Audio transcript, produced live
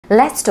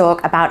let's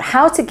talk about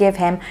how to give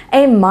him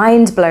a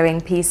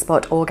mind-blowing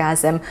P-spot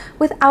orgasm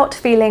without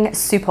feeling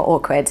super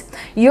awkward.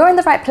 You're in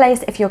the right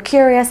place if you're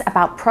curious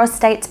about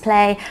prostate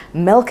play,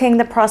 milking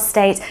the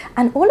prostate,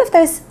 and all of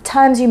those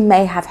terms you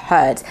may have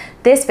heard.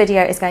 This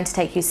video is going to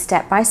take you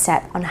step by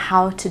step on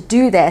how to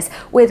do this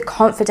with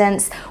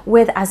confidence,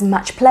 with as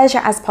much pleasure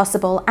as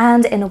possible,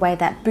 and in a way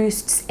that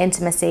boosts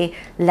intimacy.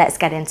 Let's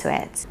get into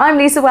it. I'm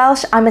Lisa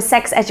Welsh. I'm a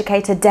sex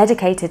educator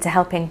dedicated to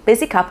helping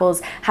busy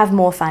couples have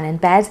more fun in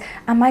bed.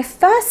 And my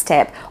first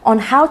tip on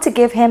how to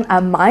give him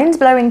a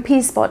mind-blowing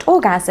P-spot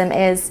orgasm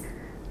is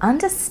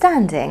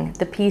understanding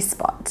the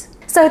P-spot.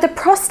 So the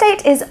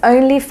prostate is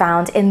only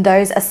found in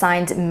those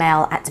assigned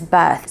male at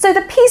birth. So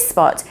the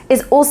P-spot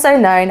is also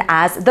known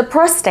as the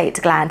prostate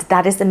gland.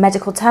 That is the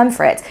medical term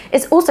for it.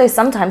 It's also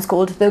sometimes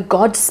called the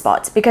God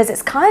spot because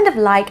it's kind of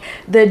like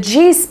the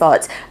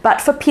G-spot,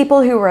 but for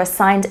people who were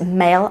assigned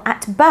male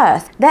at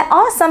birth. There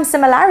are some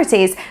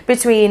similarities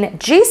between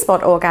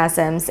G-spot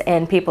orgasms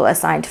in people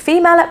assigned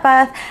female at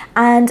birth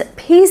and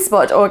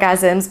P-spot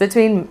orgasms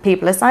between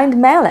people assigned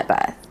male at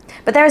birth.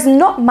 But there is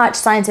not much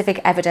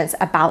scientific evidence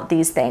about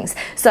these things.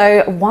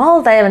 So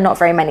while there are not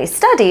very many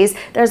studies,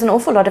 there's an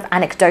awful lot of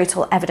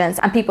anecdotal evidence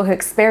and people who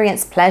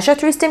experience pleasure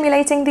through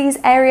stimulating these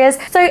areas.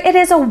 So it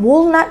is a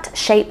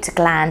walnut-shaped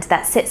gland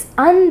that sits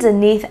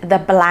underneath the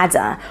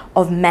bladder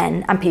of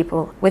men and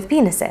people with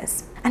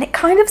penises. And it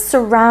kind of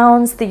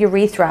surrounds the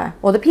urethra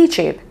or the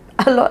P-tube,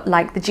 a lot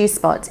like the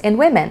G-spot in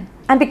women.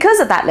 And because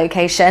of that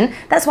location,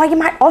 that's why you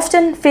might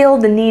often feel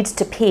the need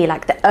to pee,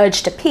 like the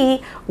urge to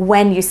pee,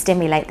 when you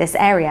stimulate this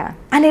area.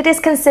 And it is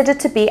considered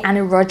to be an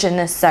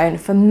erogenous zone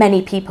for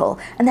many people,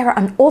 and there are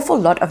an awful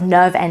lot of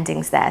nerve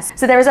endings there.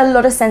 So there is a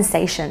lot of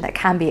sensation that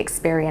can be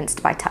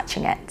experienced by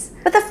touching it.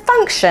 But the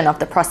function of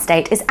the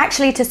prostate is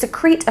actually to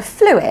secrete a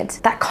fluid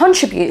that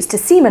contributes to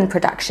semen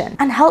production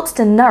and helps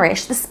to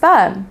nourish the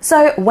sperm.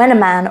 So when a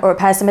man or a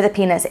person with a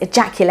penis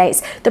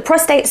ejaculates, the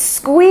prostate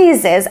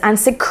squeezes and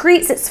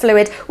secretes its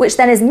fluid, which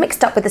then is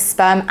mixed up with the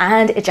sperm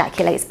and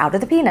ejaculates out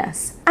of the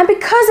penis. And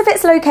because of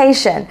its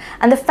location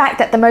and the fact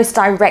that the most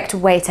direct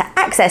way to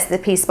access the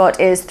P-spot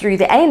is through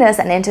the anus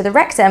and into the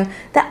rectum,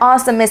 there are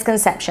some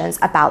misconceptions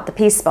about the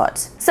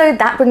P-spot. So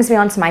that brings me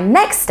on to my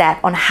next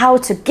step on how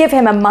to give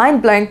him a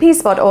mind-blowing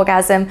P-spot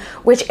orgasm,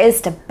 which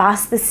is to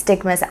bust the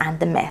stigmas and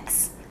the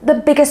myths. The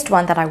biggest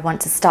one that I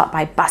want to start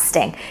by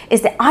busting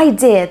is the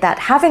idea that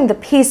having the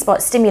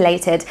P-spot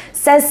stimulated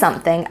says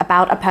something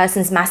about a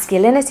person's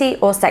masculinity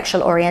or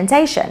sexual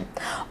orientation.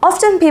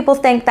 Often people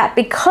think that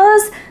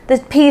because the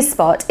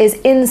P-spot is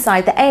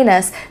inside the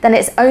anus, then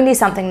it's only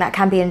something that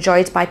can be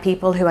enjoyed by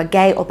people who are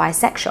gay or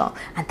bisexual,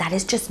 and that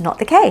is just not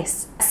the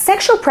case.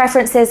 Sexual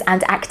preferences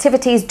and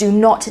activities do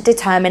not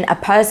determine a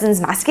person's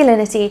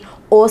masculinity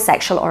or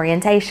sexual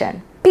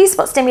orientation.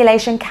 P-spot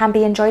stimulation can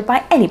be enjoyed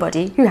by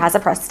anybody who has a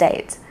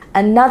prostate.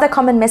 Another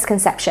common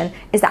misconception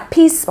is that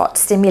P-spot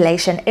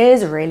stimulation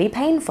is really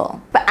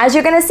painful. But as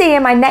you're going to see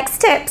in my next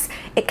tips,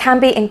 it can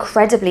be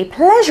incredibly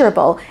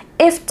pleasurable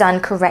if done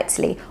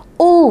correctly,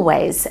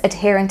 always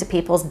adhering to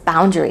people's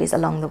boundaries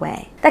along the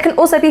way. There can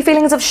also be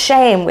feelings of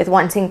shame with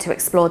wanting to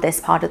explore this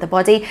part of the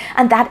body,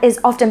 and that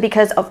is often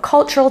because of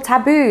cultural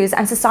taboos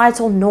and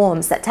societal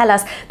norms that tell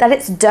us that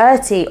it's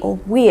dirty or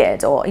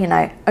weird or,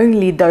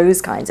 only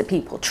those kinds of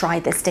people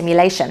try this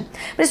stimulation.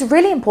 But it's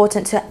really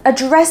important to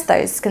address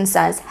those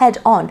concerns head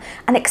on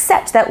and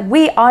accept that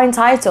we are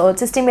entitled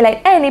to stimulate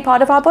any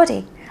part of our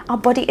body. Our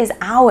body is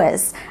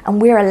ours,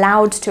 and we're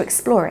allowed to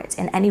explore it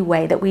in any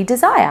way that we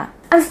desire.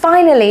 And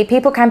finally,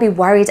 people can be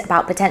worried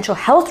about potential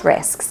health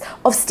risks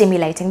of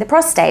stimulating the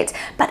prostate.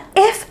 But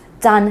if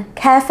done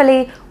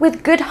carefully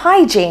with good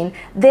hygiene,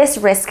 this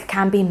risk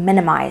can be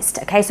minimized.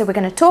 Okay, so we're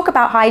going to talk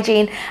about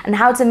hygiene and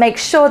how to make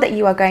sure that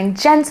you are going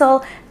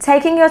gentle,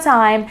 taking your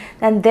time,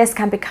 then this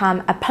can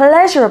become a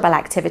pleasurable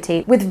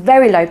activity with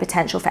very low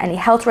potential for any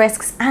health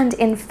risks and,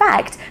 in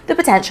fact, the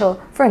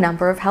potential for a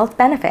number of health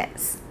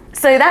benefits.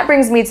 So that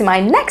brings me to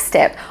my next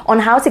tip on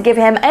how to give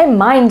him a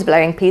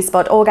mind-blowing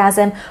P-spot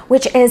orgasm,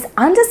 which is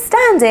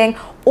understanding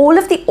all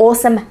of the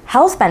awesome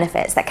health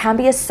benefits that can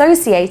be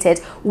associated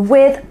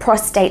with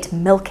prostate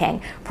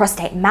milking,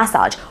 prostate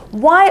massage.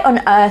 Why on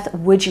earth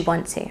would you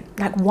want to?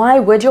 Why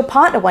would your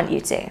partner want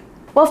you to?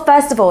 Well,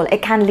 first of all,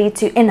 it can lead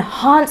to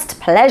enhanced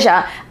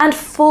pleasure and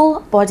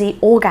full body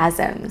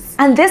orgasms.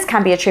 And this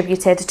can be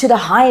attributed to the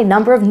high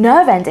number of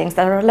nerve endings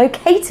that are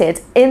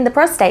located in the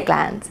prostate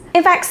gland.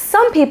 In fact,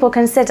 some people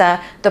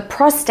consider the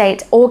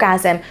prostate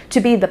orgasm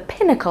to be the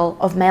pinnacle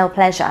of male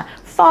pleasure,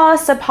 far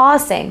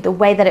surpassing the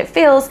way that it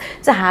feels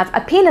to have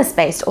a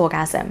penis-based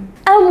orgasm.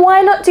 And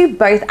why not do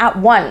both at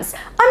once?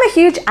 I'm a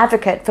huge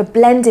advocate for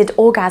blended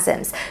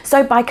orgasms.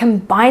 So by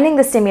combining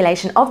the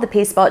stimulation of the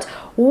P-spot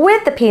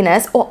with the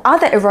penis or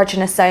other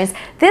erogenous zones,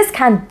 this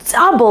can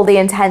double the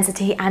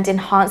intensity and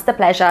enhance the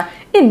pleasure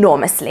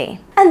enormously.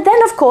 And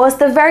then, of course,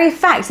 the very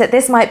fact that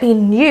this might be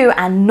new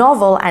and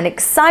novel and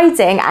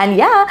exciting and,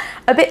 yeah,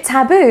 a bit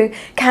taboo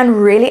can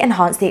really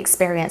enhance the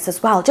experience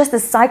as well. Just the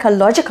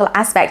psychological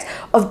aspect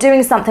of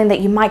doing something that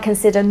you might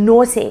consider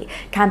naughty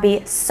can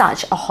be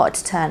such a hot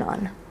turn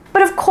on.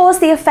 But of course,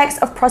 the effects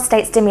of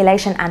prostate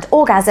stimulation and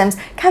orgasms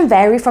can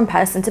vary from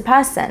person to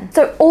person.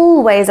 So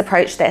always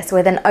approach this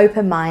with an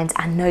open mind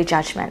and no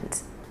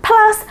judgment.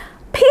 Plus,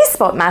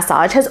 P-spot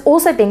massage has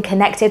also been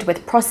connected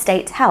with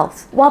prostate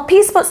health. While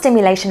P-spot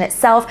stimulation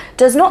itself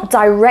does not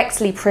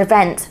directly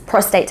prevent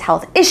prostate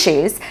health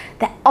issues,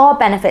 there are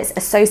benefits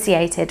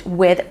associated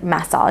with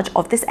massage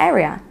of this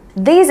area.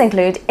 These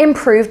include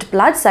improved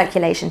blood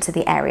circulation to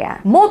the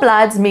area. More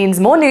blood means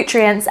more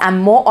nutrients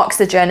and more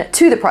oxygen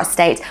to the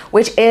prostate,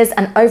 which is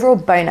an overall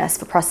bonus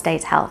for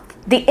prostate health.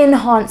 The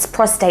enhanced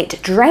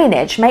prostate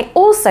drainage may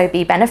also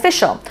be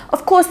beneficial.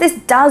 Of course, this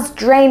does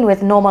drain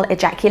with normal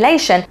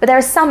ejaculation, but there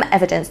is some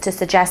evidence to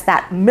suggest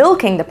that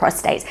milking the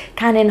prostate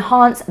can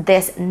enhance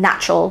this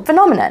natural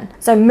phenomenon.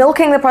 So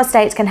milking the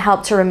prostate can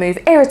help to remove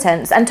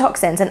irritants and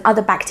toxins and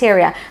other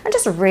bacteria and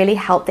just really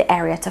help the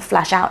area to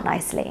flush out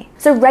nicely.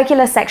 So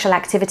regular sexual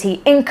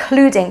activity,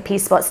 including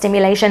P-spot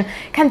stimulation,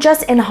 can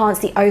just enhance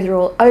the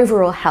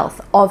overall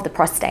health of the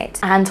prostate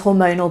and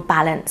hormonal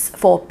balance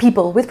for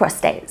people with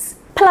prostates.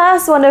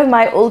 Plus, one of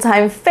my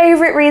all-time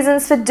favorite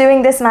reasons for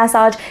doing this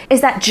massage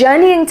is that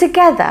journeying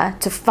together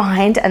to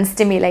find and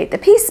stimulate the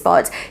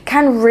P-spot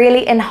can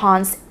really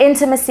enhance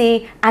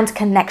intimacy and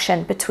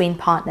connection between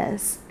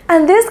partners.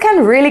 And this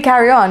can really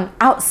carry on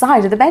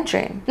outside of the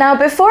bedroom. Now,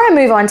 before I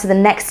move on to the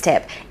next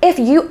tip, if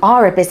you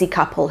are a busy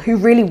couple who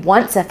really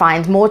want to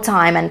find more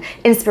time and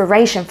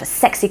inspiration for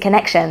sexy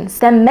connections,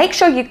 then make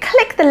sure you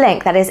click the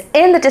link that is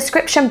in the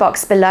description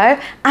box below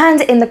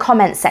and in the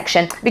comments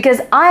section, because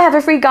I have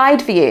a free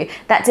guide for you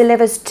that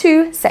delivers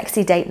 2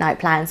 sexy date night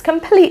plans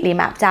completely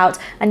mapped out,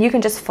 and you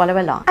can just follow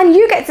along. And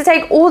you get to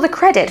take all the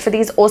credit for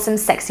these awesome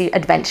sexy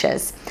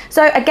adventures.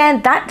 So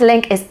again, that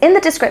link is in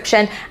the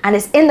description and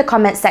is in the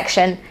comments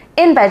section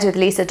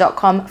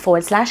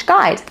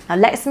inbedwithlisa.com/guide. Now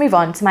let's move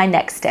on to my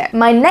next tip.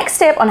 My next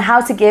tip on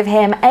how to give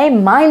him a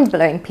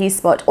mind-blowing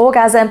P-spot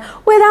orgasm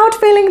without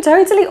feeling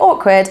totally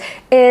awkward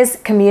is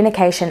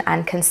communication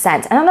and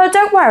consent. And no,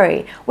 don't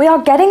worry, we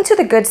are getting to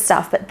the good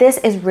stuff, but this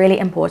is really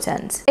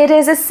important. It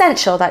is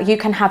essential that you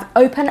can have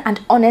open and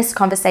honest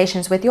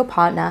conversations with your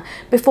partner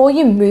before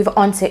you move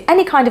on to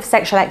any kind of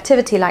sexual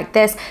activity like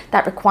this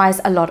that requires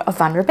a lot of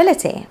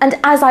vulnerability. And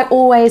as I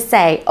always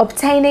say,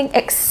 obtaining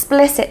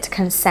explicit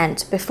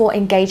consent before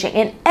engaging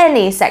in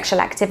any sexual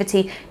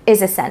activity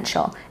is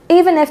essential.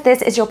 Even if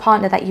this is your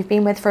partner that you've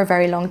been with for a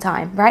very long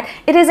time, right?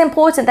 It is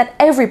important that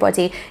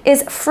everybody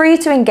is free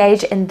to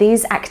engage in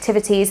these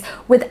activities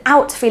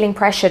without feeling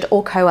pressured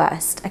or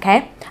coerced,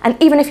 okay? And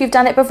even if you've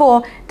done it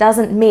before,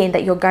 doesn't mean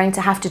that you're going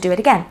to have to do it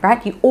again,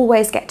 right? You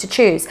always get to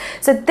choose.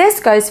 So this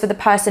goes for the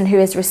person who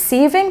is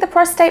receiving the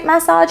prostate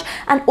massage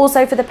and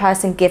also for the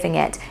person giving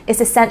it.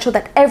 It's essential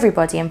that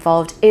everybody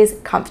involved is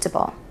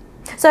comfortable.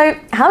 So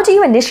how do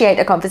you initiate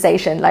a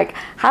conversation? Like,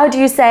 how do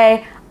you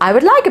say, I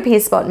would like a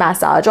P-spot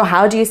massage? Or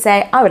how do you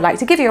say, I would like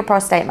to give you a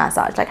prostate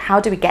massage? Like, how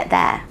do we get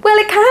there? Well,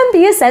 it can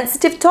be a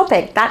sensitive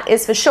topic, that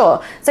is for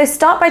sure. So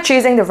start by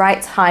choosing the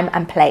right time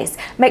and place.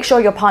 Make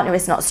sure your partner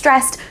is not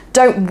stressed.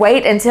 Don't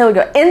wait until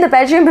you're in the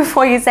bedroom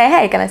before you say,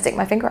 hey, can I stick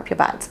my finger up your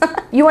butt?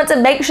 You want to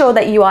make sure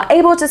that you are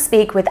able to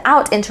speak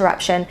without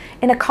interruption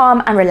in a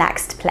calm and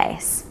relaxed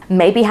place.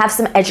 Maybe have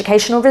some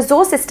educational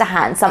resources to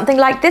hand, something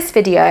like this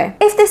video.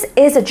 If this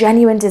is a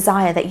genuine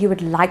desire that you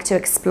would like to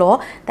explore,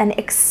 then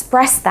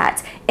express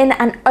that in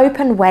an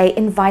open way,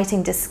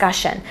 inviting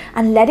discussion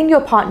and letting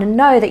your partner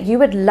know that you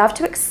would love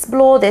to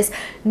explore this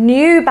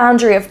new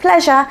boundary of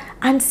pleasure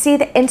and see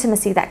the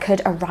intimacy that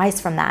could arise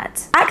from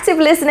that. Active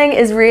listening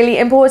is really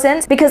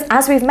important because,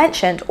 as we've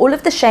mentioned, all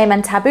of the shame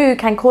and taboo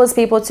can cause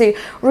people to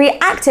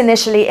react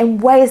initially in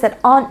ways that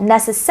aren't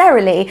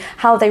necessarily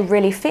how they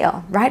really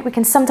feel, right? We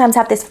can sometimes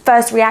have this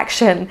first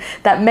reaction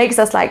that makes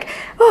us like,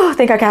 oh,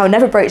 think, okay, I'll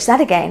never broach that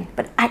again.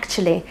 But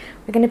actually,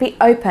 we're going to be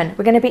open.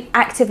 We're going to be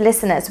active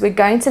listeners. We're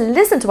going to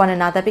listen to one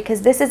another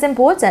because this is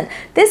important.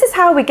 This is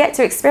how we get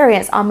to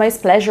experience our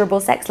most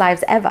pleasurable sex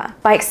lives ever,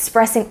 by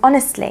expressing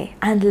honestly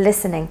and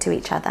listening to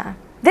each other.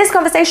 This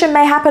conversation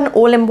may happen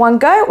all in one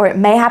go, or it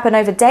may happen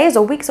over days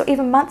or weeks or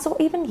even months or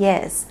even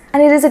years.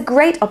 And it is a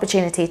great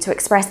opportunity to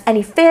express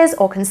any fears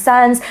or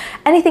concerns,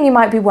 anything you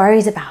might be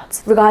worried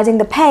about regarding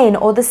the pain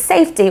or the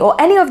safety or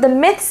any of the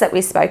myths that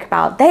we spoke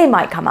about. They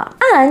might come up.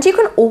 And you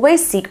can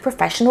always seek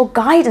professional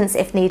guidance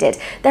if needed.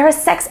 There are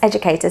sex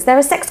educators, there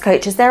are sex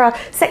coaches, there are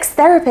sex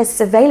therapists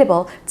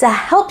available to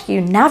help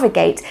you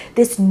navigate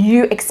this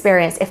new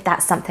experience if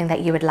that's something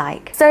that you would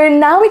like. So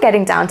now we're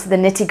getting down to the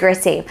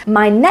nitty-gritty.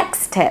 My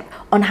next tip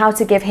on how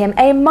to give him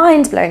a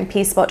mind-blowing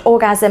P-spot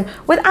orgasm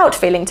without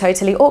feeling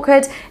totally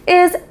awkward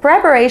is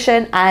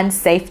preparation and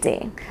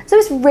safety. So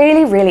it's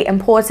really, really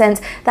important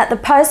that the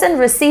person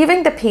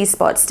receiving the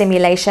P-spot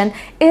stimulation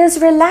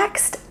is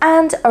relaxed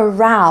and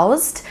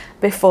aroused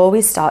before we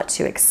start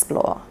to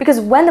explore. Because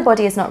when the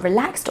body is not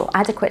relaxed or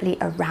adequately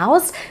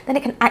aroused, then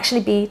it can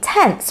actually be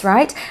tense,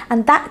 right?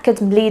 And that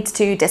could lead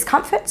to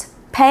discomfort,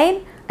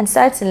 pain, and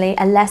certainly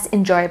a less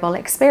enjoyable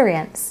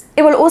experience.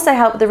 It will also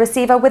help the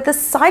receiver with the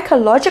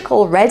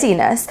psychological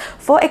readiness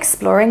for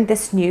exploring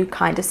this new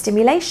kind of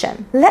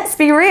stimulation. Let's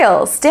be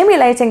real,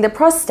 stimulating the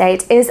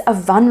prostate is a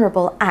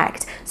vulnerable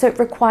act, so it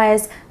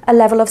requires a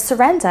level of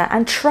surrender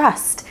and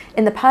trust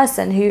in the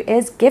person who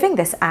is giving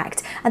this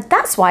act. And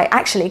that's why it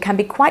actually can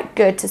be quite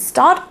good to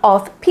start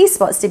off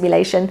P-spot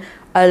stimulation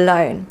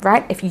alone,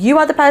 right? If you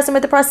are the person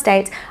with the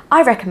prostate,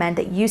 I recommend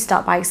that you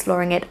start by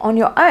exploring it on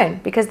your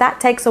own, because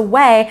that takes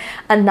away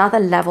another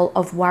level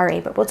of worry,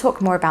 but we'll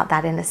talk more about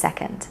that in a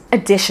second.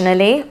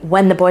 Additionally,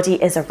 when the body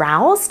is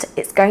aroused,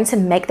 it's going to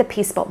make the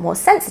P-spot more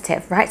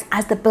sensitive, right?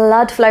 As the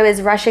blood flow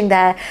is rushing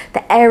there,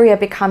 the area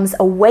becomes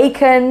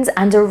awakened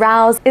and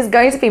aroused, is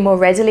going to be more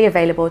readily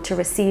available to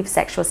receive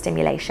sexual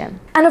stimulation.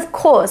 And of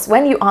course,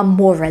 when you are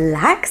more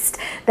relaxed,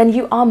 then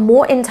you are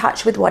more in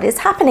touch with what is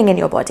happening in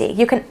your body.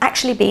 You can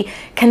actually be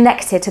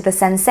connected to the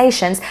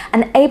sensations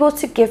and able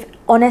to give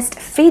honest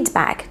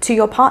feedback to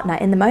your partner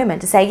in the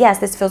moment to say, yes,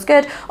 this feels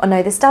good, or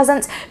no, this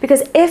doesn't.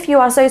 Because if you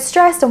are so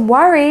stressed and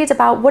worried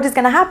about what is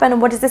going to happen and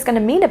what is this going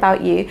to mean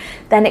about you,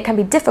 then it can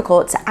be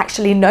difficult to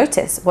actually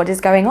notice what is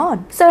going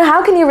on. So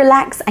how can you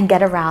relax and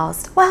get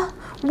aroused? Well,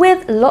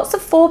 with lots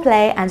of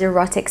foreplay and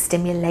erotic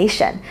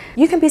stimulation.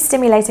 You can be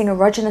stimulating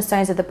erogenous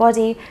zones of the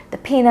body, the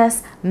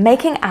penis,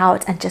 making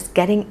out, and just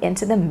getting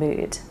into the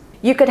mood.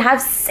 You could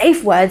have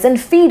safe words and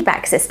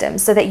feedback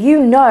systems so that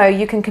you know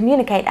you can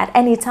communicate at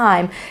any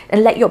time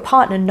and let your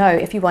partner know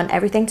if you want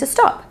everything to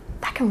stop.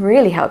 That can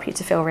really help you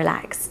to feel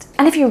relaxed.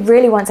 And if you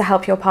really want to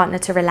help your partner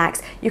to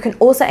relax, you can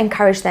also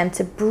encourage them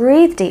to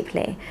breathe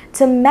deeply,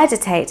 to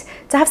meditate,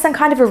 to have some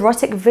kind of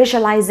erotic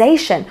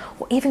visualization,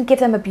 or even give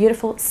them a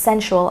beautiful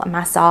sensual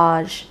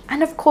massage.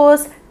 And of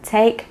course,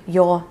 take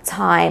your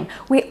time.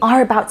 We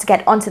are about to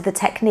get onto the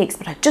techniques,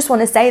 but I just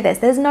want to say this.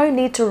 There's no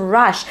need to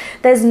rush.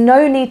 There's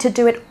no need to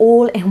do it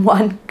all in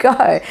one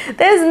go.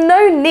 There's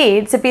no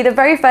need to be the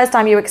very first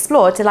time you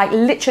explore to like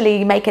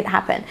literally make it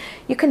happen.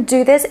 You can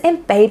do this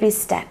in baby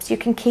steps. You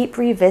can keep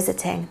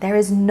revisiting. There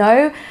is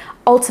no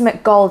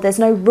ultimate goal. There's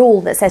no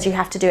rule that says you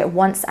have to do it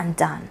once and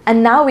done.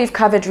 And now we've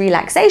covered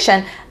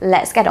relaxation,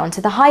 let's get on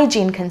to the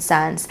hygiene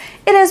concerns.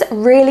 It is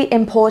really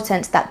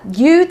important that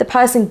you, the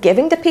person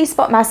giving the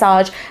P-spot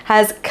massage,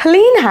 has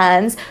clean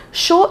hands,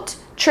 short,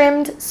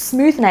 trimmed,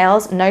 smooth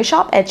nails, no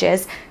sharp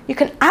edges. You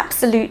can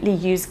absolutely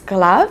use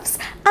gloves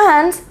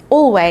and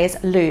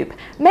always lube.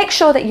 Make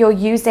sure that you're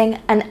using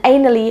an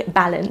anally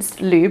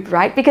balanced lube,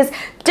 right? Because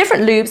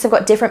different lubes have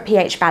got different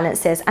pH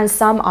balances, and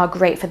some are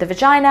great for the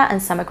vagina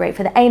and some are great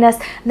for the anus,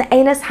 and the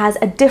anus has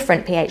a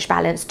different pH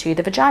balance to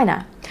the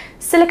vagina.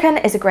 Silicone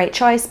is a great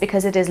choice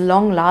because it is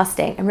long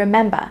lasting, and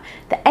remember,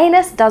 the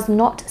anus does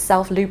not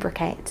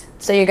self-lubricate.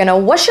 So you're gonna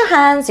wash your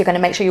hands, you're gonna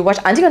make sure you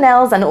wash under your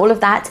nails and all of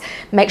that,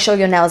 make sure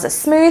your nails are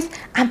smooth,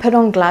 and put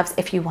on gloves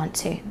if you want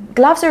to.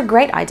 Gloves are a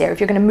great idea if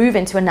you're gonna move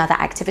into another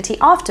activity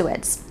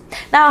afterwards.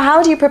 Now,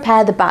 how do you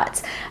prepare the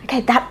butt? Okay,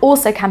 that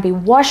also can be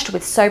washed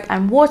with soap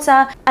and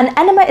water. An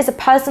enema is a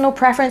personal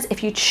preference.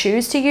 If you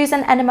choose to use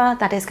an enema,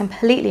 that is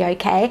completely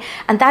okay.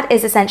 And that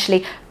is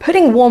essentially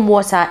putting warm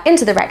water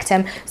into the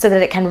rectum so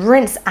that it can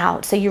rinse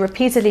out. So you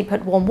repeatedly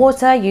put warm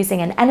water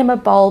using an enema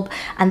bulb,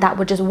 and that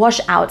would just wash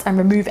out and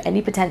remove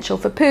any potential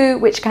for poo,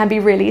 which can be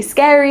really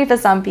scary for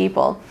some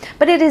people.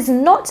 But it is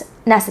not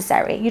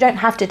necessary. You don't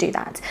have to do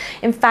that.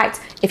 In fact,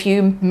 if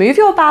you move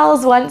your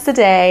bowels once a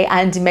day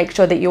and make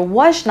sure that you're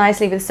washed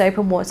nicely with soap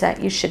and water,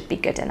 you should be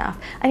good enough.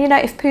 And you know,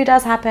 if poo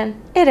does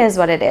happen, it is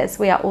what it is.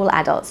 We are all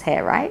adults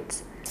here,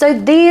 right? So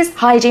these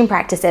hygiene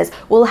practices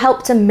will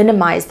help to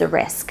minimize the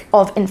risk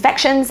of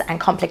infections and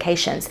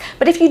complications.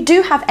 But if you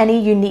do have any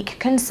unique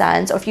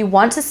concerns, or if you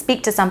want to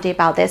speak to somebody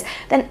about this,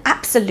 then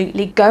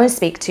absolutely go and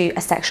speak to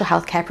a sexual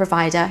healthcare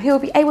provider who will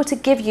be able to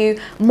give you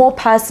more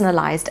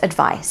personalized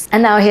advice.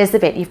 And now here's the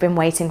bit you've been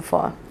waiting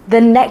for.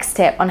 The next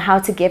tip on how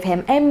to give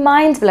him a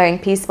mind-blowing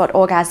P-spot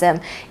orgasm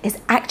is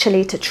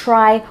actually to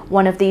try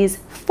one of these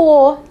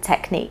 4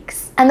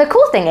 techniques. And the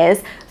cool thing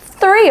is,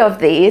 3 of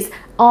these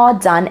are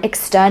done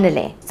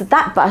externally. So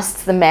that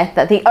busts the myth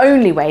that the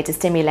only way to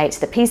stimulate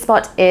the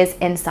P-spot is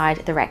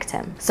inside the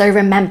rectum. So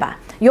remember,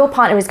 your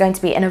partner is going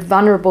to be in a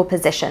vulnerable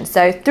position.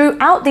 So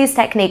throughout these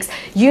techniques,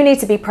 you need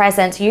to be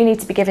present, you need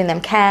to be giving them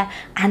care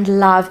and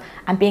love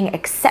and being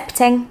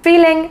accepting,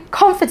 feeling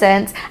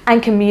confident,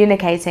 and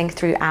communicating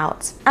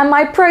throughout. And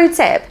my pro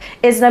tip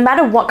is, no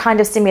matter what kind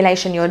of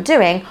stimulation you're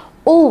doing,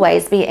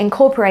 always be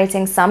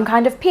incorporating some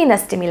kind of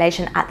penis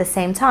stimulation at the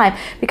same time,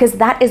 because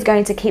that is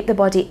going to keep the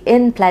body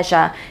in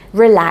pleasure,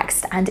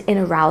 relaxed, and in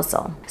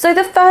arousal. So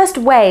the first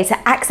way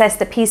to access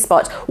the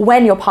P-spot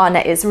when your partner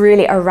is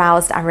really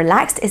aroused and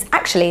relaxed is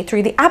actually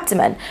through the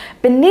abdomen,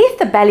 beneath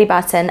the belly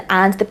button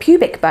and the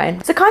pubic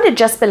bone. So kind of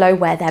just below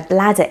where their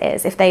bladder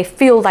is. If they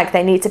feel like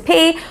they need to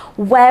pee,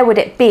 where would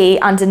it be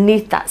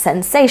underneath that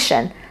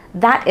sensation?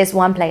 That is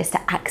one place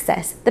to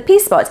access the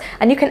P-spot.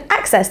 And you can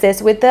access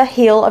this with the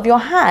heel of your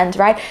hand,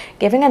 right?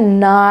 Giving a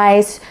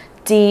nice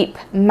deep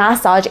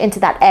massage into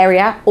that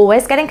area,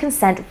 always getting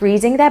consent,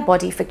 reading their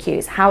body for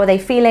cues. How are they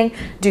feeling?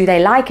 Do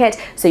they like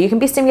it? So you can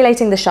be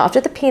stimulating the shaft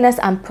of the penis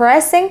and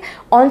pressing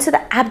onto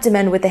the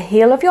abdomen with the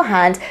heel of your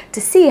hand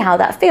to see how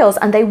that feels.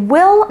 And they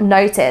will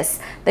notice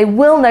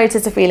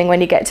a feeling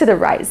when you get to the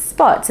right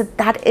spot. So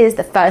that is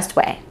the first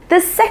way. The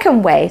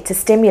second way to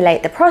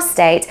stimulate the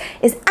prostate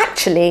is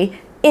actually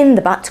in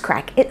the butt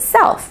crack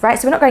itself, right?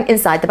 So we're not going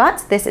inside the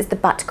butt, this is the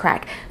butt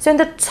crack. So in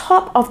the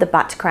top of the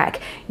butt crack,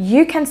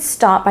 you can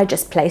start by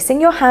just placing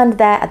your hand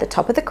there at the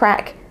top of the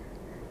crack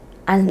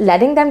and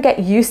letting them get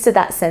used to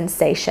that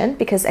sensation,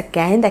 because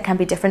again, there can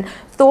be different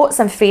thoughts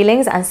and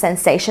feelings and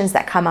sensations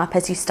that come up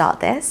as you start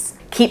this.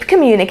 Keep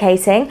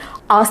communicating,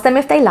 ask them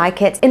if they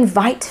like it,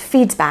 invite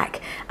feedback.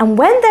 And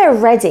when they're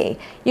ready,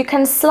 you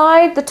can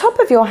slide the top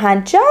of your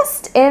hand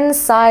just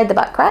inside the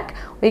butt crack,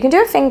 or you can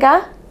do a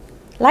finger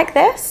like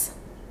this,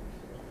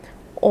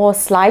 or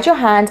slide your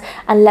hand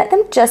and let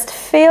them just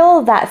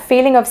feel that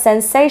feeling of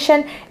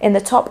sensation in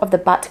the top of the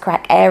butt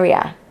crack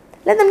area.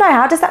 Let them know,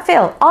 how does that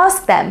feel?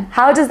 Ask them,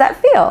 how does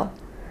that feel?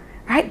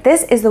 Right?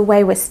 This is the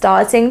way we're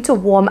starting to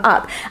warm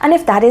up. And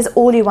if that is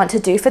all you want to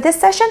do for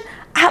this session,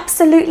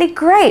 absolutely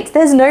great.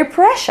 There's no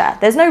pressure.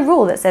 There's no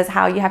rule that says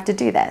how you have to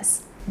do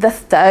this. The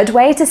third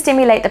way to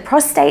stimulate the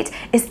prostate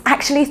is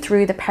actually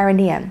through the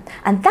perineum.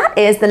 And that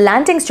is the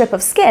landing strip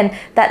of skin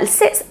that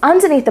sits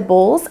underneath the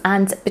balls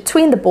and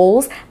between the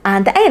balls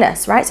and the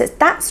anus, right? So it's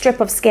that strip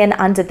of skin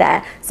under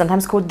there,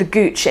 sometimes called the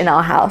gooch in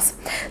our house.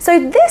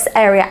 So this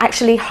area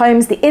actually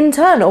homes the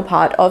internal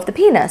part of the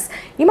penis.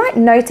 You might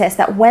notice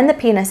that when the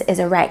penis is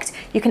erect,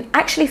 you can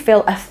actually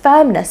feel a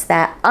firmness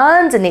there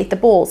underneath the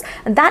balls.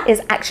 And that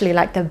is actually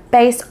like the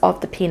base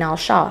of the penile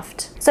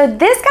shaft. So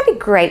this can be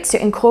great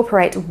to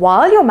incorporate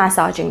while you're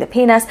massaging the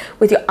penis.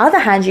 With your other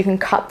hand, you can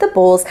cup the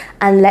balls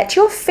and let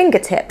your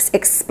fingertips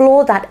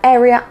explore that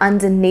area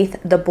underneath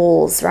the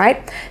balls,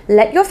 right?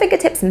 Let your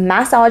fingertips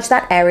massage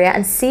that area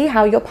and see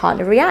how your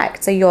partner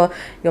reacts. So you're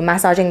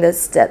massaging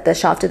the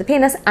shaft of the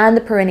penis and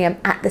the perineum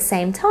at the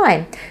same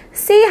time.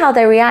 See how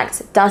they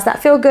react. Does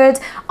that feel good?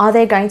 Are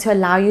they going to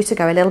allow you to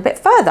go a little bit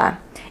further?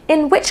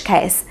 In which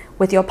case,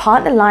 with your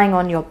partner lying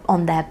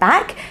on their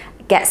back,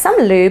 get some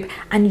lube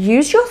and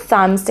use your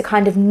thumbs to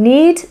kind of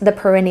knead the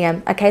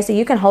perineum, okay? So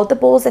you can hold the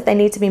balls if they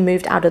need to be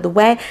moved out of the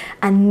way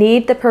and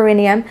knead the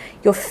perineum.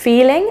 You're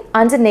feeling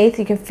underneath,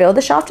 you can feel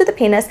the shaft of the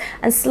penis,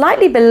 and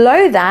slightly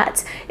below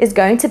that is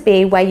going to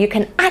be where you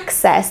can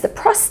access the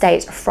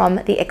prostate from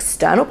the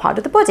external part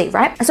of the body,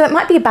 right? So it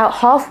might be about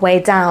halfway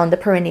down the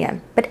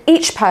perineum, but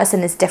each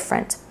person is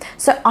different.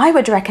 So I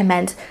would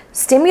recommend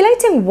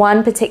stimulating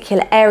one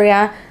particular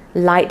area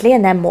lightly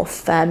and then more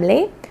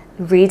firmly,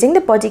 reading the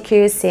body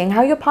cues, seeing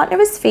how your partner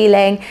is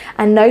feeling,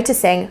 and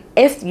noticing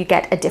if you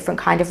get a different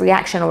kind of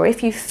reaction or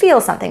if you feel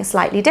something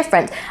slightly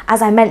different.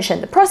 As I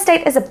mentioned, the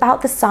prostate is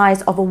about the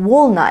size of a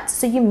walnut,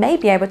 so you may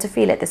be able to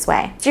feel it this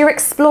way. So you're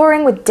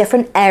exploring with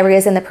different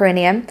areas in the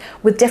perineum,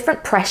 with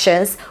different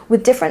pressures,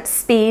 with different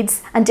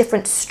speeds and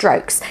different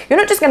strokes. You're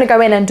not just going to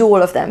go in and do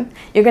all of them.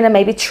 You're going to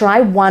maybe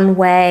try one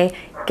way,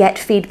 get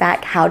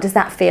feedback, how does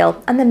that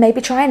feel? And then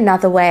maybe try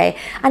another way.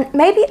 And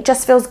maybe it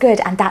just feels good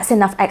and that's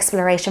enough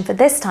exploration for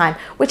this time,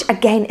 which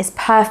again is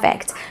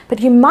perfect. But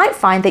you might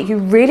find that you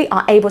really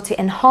are able to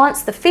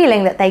enhance the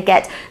feeling that they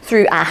get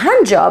through a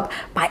hand job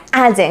by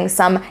adding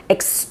some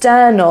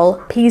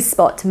external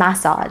P-spot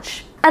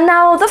massage. And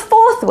now the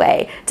fourth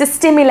way to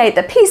stimulate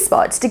the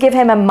P-spot to give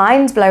him a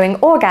mind-blowing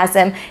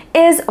orgasm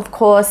is, of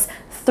course,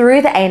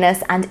 through the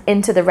anus and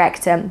into the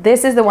rectum.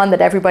 This is the one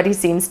that everybody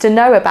seems to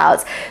know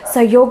about.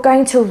 So you're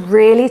going to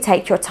really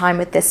take your time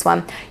with this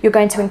one. You're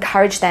going to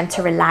encourage them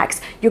to relax.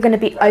 You're going to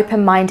be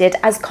open-minded,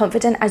 as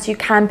confident as you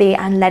can be,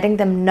 and letting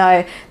them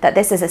know that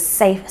this is a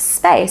safe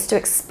space to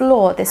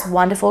explore this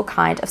wonderful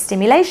kind of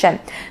stimulation.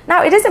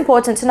 Now, it is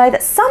important to know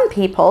that some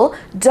people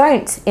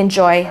don't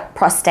enjoy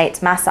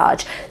prostate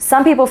massage.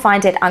 Some people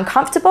find it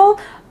uncomfortable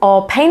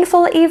or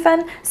painful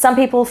even. Some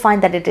people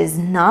find that it is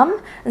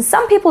numb, and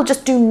some people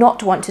just do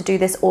not want to do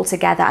this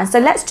altogether. And so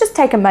let's just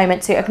take a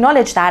moment to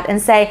acknowledge that and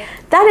say,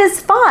 that is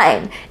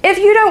fine. If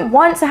you don't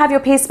want to have your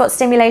P-spot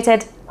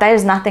stimulated,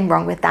 there's nothing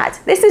wrong with that.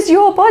 This is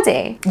your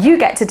body. You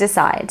get to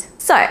decide.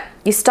 So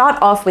you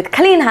start off with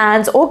clean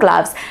hands or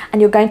gloves,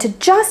 and you're going to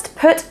just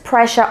put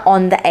pressure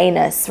on the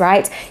anus,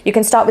 right? You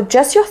can start with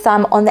just your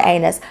thumb on the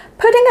anus,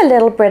 putting a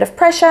little bit of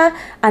pressure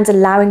and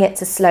allowing it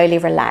to slowly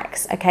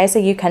relax, okay? So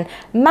you can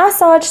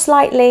massage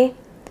slightly.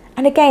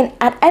 And again,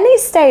 at any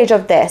stage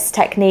of this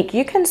technique,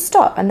 you can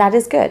stop, and that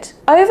is good.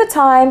 Over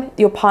time,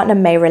 your partner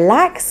may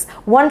relax.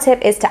 One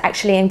tip is to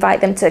actually invite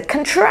them to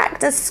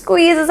contract and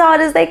squeeze as hard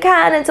as they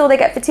can until they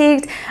get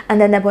fatigued, and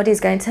then their body is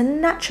going to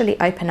naturally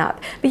open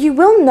up. But you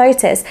will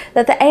notice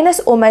that the anus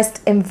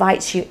almost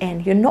invites you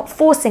in. You're not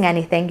forcing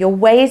anything. You're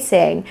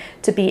waiting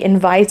to be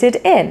invited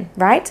in,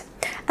 right?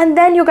 And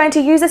then you're going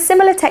to use a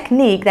similar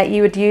technique that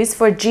you would use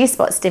for a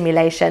G-spot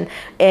stimulation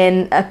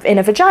in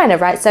a vagina,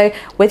 right? So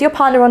with your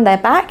partner on their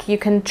back, you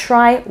can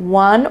try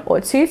 1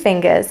 or 2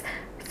 fingers,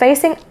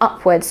 facing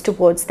upwards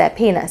towards their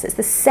penis. It's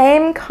the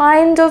same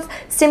kind of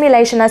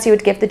stimulation as you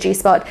would give the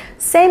G-spot,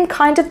 same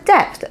kind of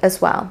depth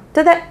as well.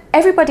 So that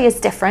everybody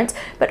is different,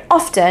 but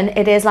often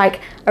it is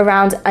like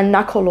around a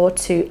knuckle or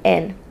two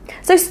in.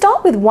 So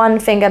start with one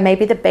finger,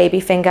 maybe the baby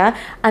finger,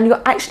 and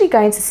you're actually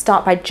going to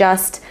start by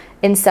just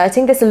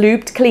inserting this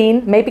lubed,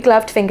 clean, maybe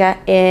gloved finger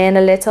in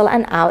a little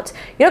and out.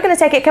 You're not going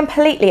to take it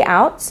completely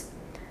out.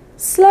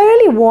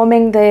 Slowly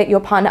warming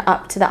your partner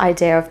up to the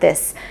idea of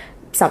this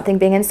something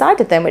being inside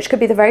of them, which could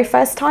be the very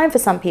first time for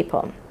some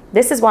people.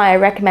 This is why I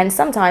recommend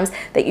sometimes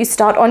that you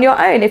start on your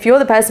own. If you're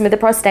the person with the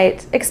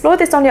prostate, explore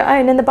this on your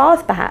own in the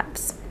bath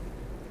perhaps.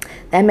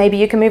 Then maybe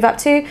you can move up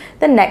to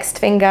the next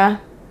finger.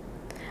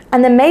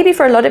 And then maybe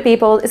for a lot of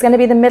people, it's going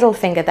to be the middle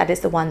finger that is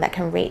the one that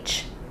can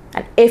reach.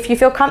 And if you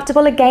feel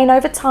comfortable again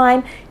over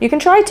time, you can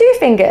try 2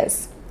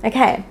 fingers.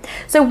 Okay,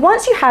 so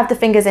once you have the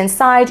fingers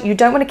inside, you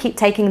don't want to keep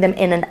taking them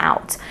in and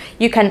out.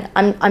 You can,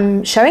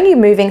 I'm showing you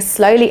moving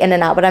slowly in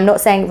and out, but I'm not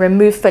saying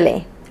remove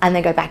fully and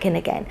then go back in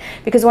again.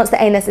 Because once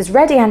the anus is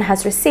ready and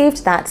has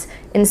received that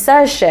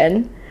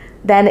insertion,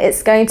 then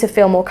it's going to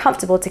feel more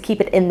comfortable to keep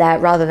it in there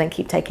rather than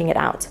keep taking it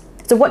out.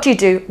 So what do you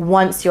do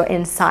once you're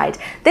inside?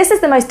 This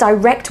is the most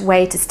direct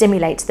way to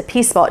stimulate the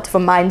P-spot for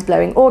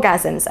mind-blowing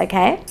orgasms,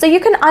 okay? So you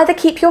can either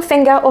keep your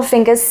finger or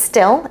fingers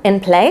still in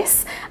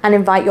place and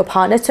invite your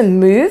partner to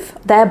move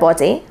their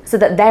body so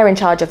that they're in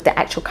charge of the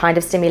actual kind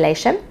of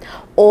stimulation.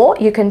 Or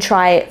you can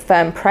try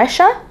firm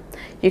pressure,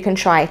 you can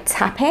try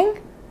tapping,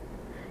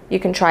 you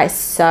can try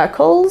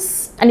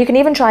circles, and you can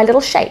even try a little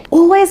shape.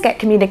 Always get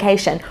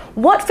communication.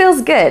 What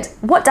feels good?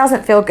 What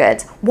doesn't feel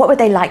good? What would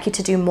they like you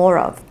to do more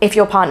of? If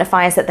your partner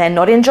finds that they're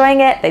not enjoying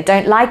it, they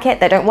don't like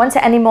it, they don't want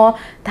it anymore,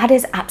 that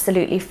is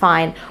absolutely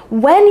fine.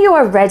 When you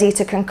are ready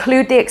to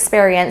conclude the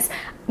experience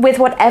with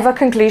whatever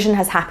conclusion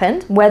has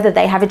happened, whether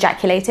they have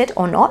ejaculated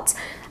or not,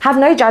 have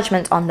no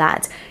judgment on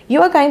that.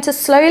 You are going to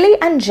slowly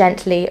and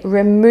gently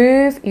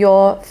remove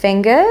your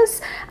fingers,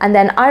 and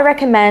then I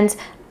recommend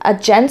a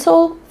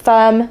gentle,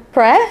 firm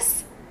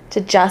press to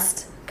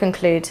just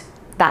conclude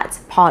that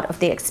part of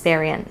the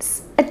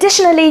experience.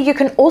 Additionally, you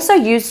can also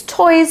use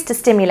toys to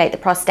stimulate the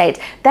prostate.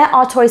 There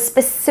are toys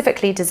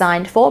specifically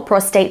designed for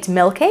prostate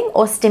milking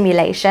or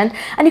stimulation,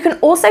 and you can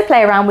also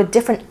play around with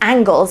different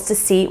angles to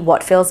see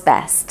what feels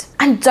best.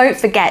 And don't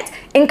forget,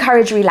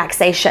 encourage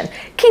relaxation.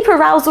 Keep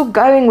arousal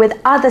going with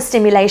other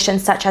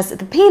stimulations such as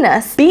the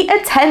penis. Be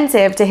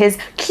attentive to his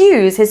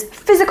cues, his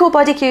physical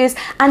body cues,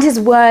 and his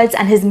words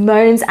and his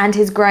moans and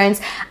his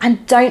groans.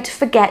 And don't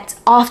forget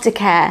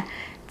aftercare.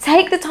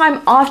 Take the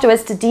time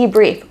afterwards to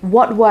debrief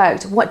what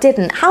worked, what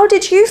didn't. How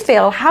did you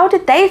feel? How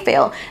did they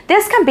feel?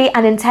 This can be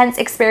an intense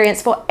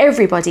experience for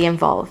everybody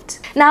involved.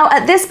 Now,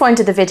 at this point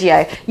of the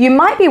video, you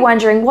might be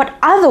wondering what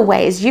other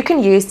ways you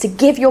can use to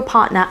give your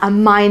partner a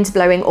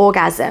mind-blowing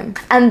orgasm.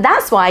 And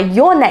that's why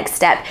your next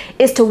step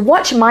is to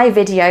watch my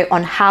video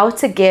on how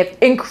to give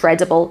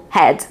incredible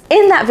head.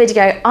 In that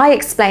video, I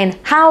explain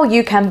how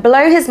you can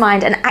blow his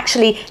mind and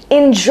actually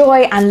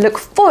enjoy and look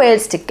forward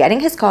to getting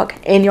his cock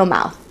in your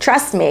mouth.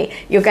 Trust me,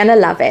 you're gonna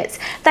love it.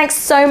 Thanks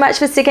so much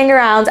for sticking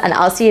around, and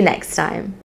I'll see you next time.